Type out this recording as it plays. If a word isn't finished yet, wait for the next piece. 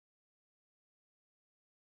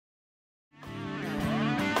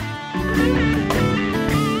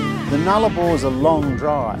Nullabor's a long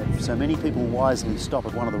drive, so many people wisely stop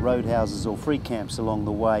at one of the roadhouses or free camps along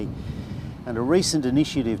the way. And a recent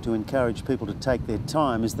initiative to encourage people to take their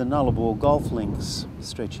time is the Nullarbor Golf Links,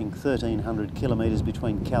 stretching 1,300 kilometres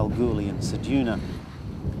between Kalgoorlie and Ceduna.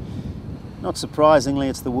 Not surprisingly,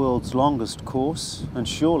 it's the world's longest course, and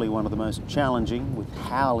surely one of the most challenging, with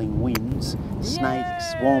howling winds,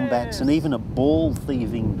 snakes, wombats, and even a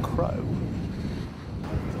ball-thieving crow.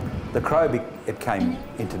 The crow became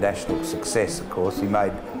international success, of course.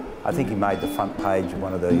 I think he made the front page of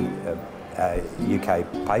one of the UK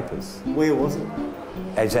papers. Where was it?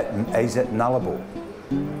 He's at Nullarbor.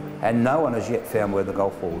 And no one has yet found where the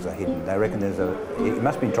golf balls are hidden. They reckon it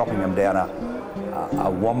must be dropping them down a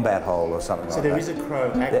wombat hole or something like that. So there is a crow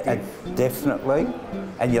active? Definitely.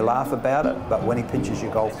 And you laugh about it, but when he pinches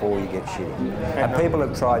your golf ball, you get shitty. And people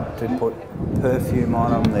have tried to put perfume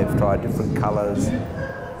on them, they've tried different colours,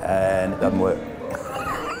 and it doesn't work.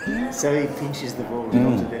 So he pinches the ball and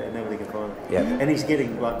drops it down and nobody can find it? Yeah. And he's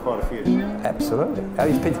getting like quite a few? Absolutely.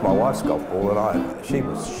 He's pinched my wife's golf ball and she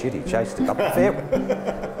was shitty, chased it up the fairway.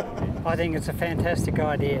 I think it's a fantastic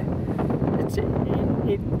idea.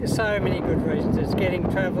 There's so many good reasons. It's getting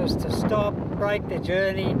travellers to stop, break their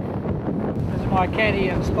journey. This is my caddy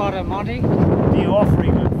and spotter, Monty. Do you offer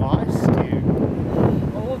him advice? Do you?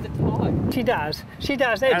 All the time. She does. She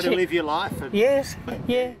does. How to live your life? Yes.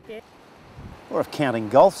 Yeah. Or if counting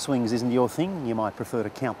golf swings isn't your thing, you might prefer to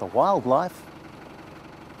count the wildlife.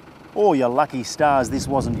 Or your lucky stars this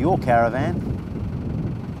wasn't your caravan.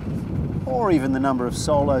 Or even the number of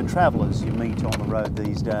solo travellers you meet on the road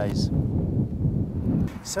these days.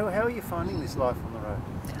 So how are you finding this life on the road?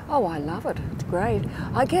 Oh, I love it. It's great.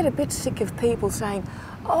 I get a bit sick of people saying,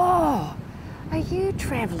 "Oh, are you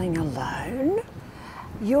travelling alone?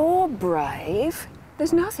 You're brave."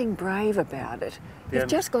 There's nothing brave about it. You've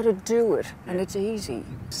just got to do it, and it's easy.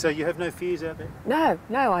 So you have no fears out there?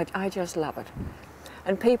 No, I just love it.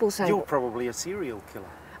 And people say... You're probably a serial killer.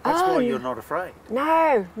 That's why you're not afraid.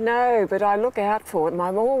 No, but I look out for it, and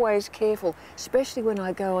I'm always careful, especially when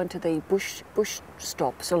I go into the bush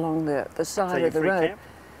stops along the side of the road.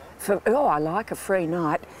 I like a free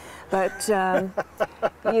night, but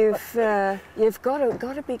you've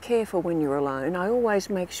got to be careful when you're alone. I always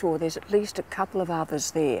make sure there's at least a couple of others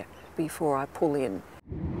there before I pull in.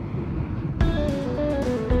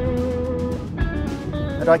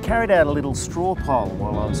 And I carried out a little straw poll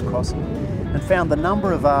while I was crossing and found the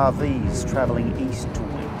number of RVs travelling east to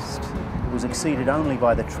west was exceeded only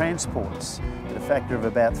by the transports at a factor of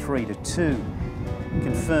about 3 to 2,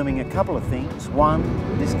 confirming a couple of things. One,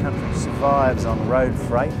 this country survives on road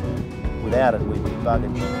freight. Without it, we'd be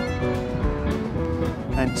buggered.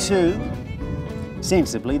 And two,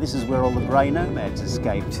 sensibly, this is where all the grey nomads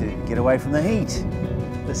escape to get away from the heat,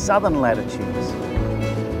 the southern latitudes.